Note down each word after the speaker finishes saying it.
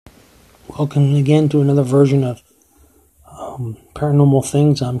Welcome again to another version of Paranormal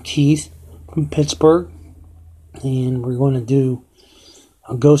Things. I'm Keith from Pittsburgh, and we're going to do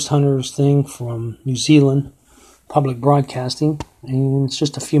a Ghost Hunters thing from New Zealand, public broadcasting, and it's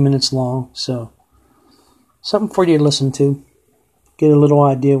just a few minutes long, so something for you to listen to, get a little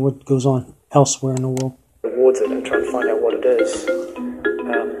idea of what goes on elsewhere in the world. Towards it and try and find out what it is.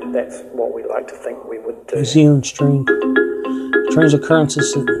 That's what we like to think we would do. New Zealand Strange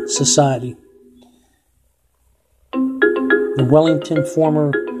Occurrences Society. The Wellington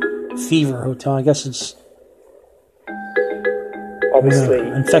Former Fever Hotel. I guess it's obviously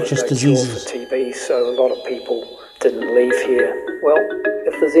infectious diseases. For TB, so a lot of people didn't leave here. Well,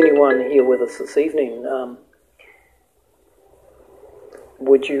 if there's anyone here with us this evening,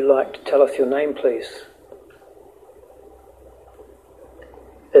 would you like to tell us your name, please?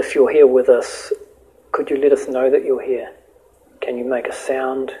 If you're here with us, could you let us know that you're here? Can you make a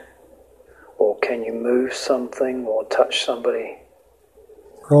sound? Or can you move something or touch somebody?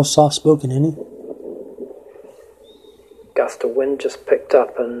 Real soft-spoken, any? Gust of wind just picked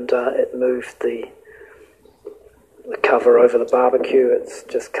up and it moved the cover over the barbecue. It's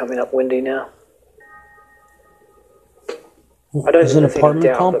just coming up windy now. I don't Is it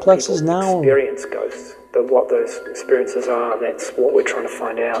apartment complexes now? Experience ghosts, but what those experiences are, that's what we're trying to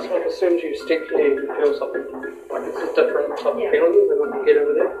find out. So as soon as you step here, you feel something like it's a different type of feeling than when you get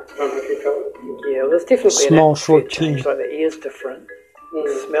over there. I don't know if you felt it. Yeah, well, there's definitely small, short change. Like the air's different,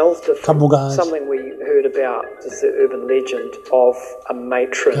 the smell's different. Couple guys. Something we heard about is the urban legend of a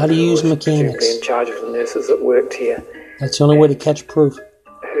matron Gotta who use was mechanics. presumably in charge of the nurses that worked here. That's the only way to catch proof.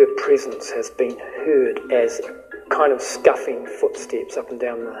 Her presence has been heard as kind of scuffing footsteps up and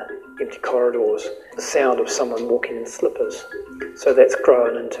down the empty corridors, the sound of someone walking in slippers. So that's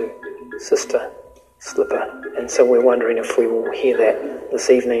grown into Sister Slipper, and so we're wondering if we will hear that this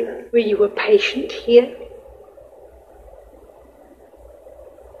evening. Were you a patient here?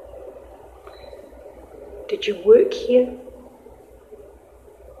 Did you work here?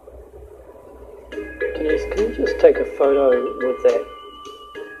 Denise, can you just take a photo with that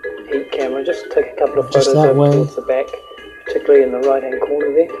heat camera? Just take a couple of Just photos that over way. towards the back, particularly in the right-hand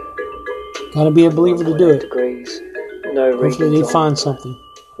corner there. Gotta be a believer to do it. Degrees, no Hopefully readings they on find something.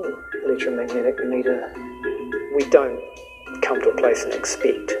 electromagnetic meter. We don't come to a place and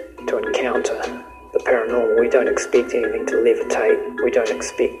expect to encounter the paranormal. We don't expect anything to levitate. We don't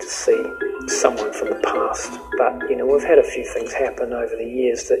expect to see someone from the past. But, we've had a few things happen over the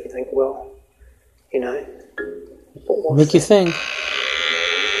years that you think, well, what's Make you that? think.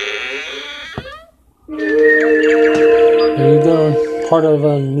 There you go. Part of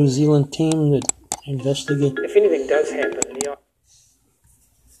a New Zealand team that investigate. If anything does happen,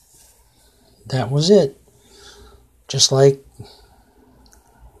 That was it. Just like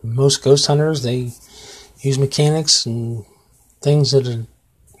most ghost hunters, they use mechanics and things that are,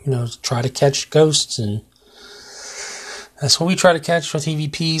 try to catch ghosts, and that's what we try to catch with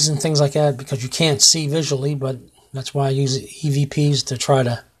EVPs and things like that, because you can't see visually, but that's why I use EVPs to try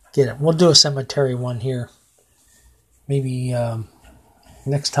to get it. We'll do a cemetery one here. Maybe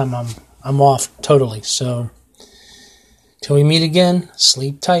next time I'm off totally. So till we meet again,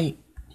 sleep tight.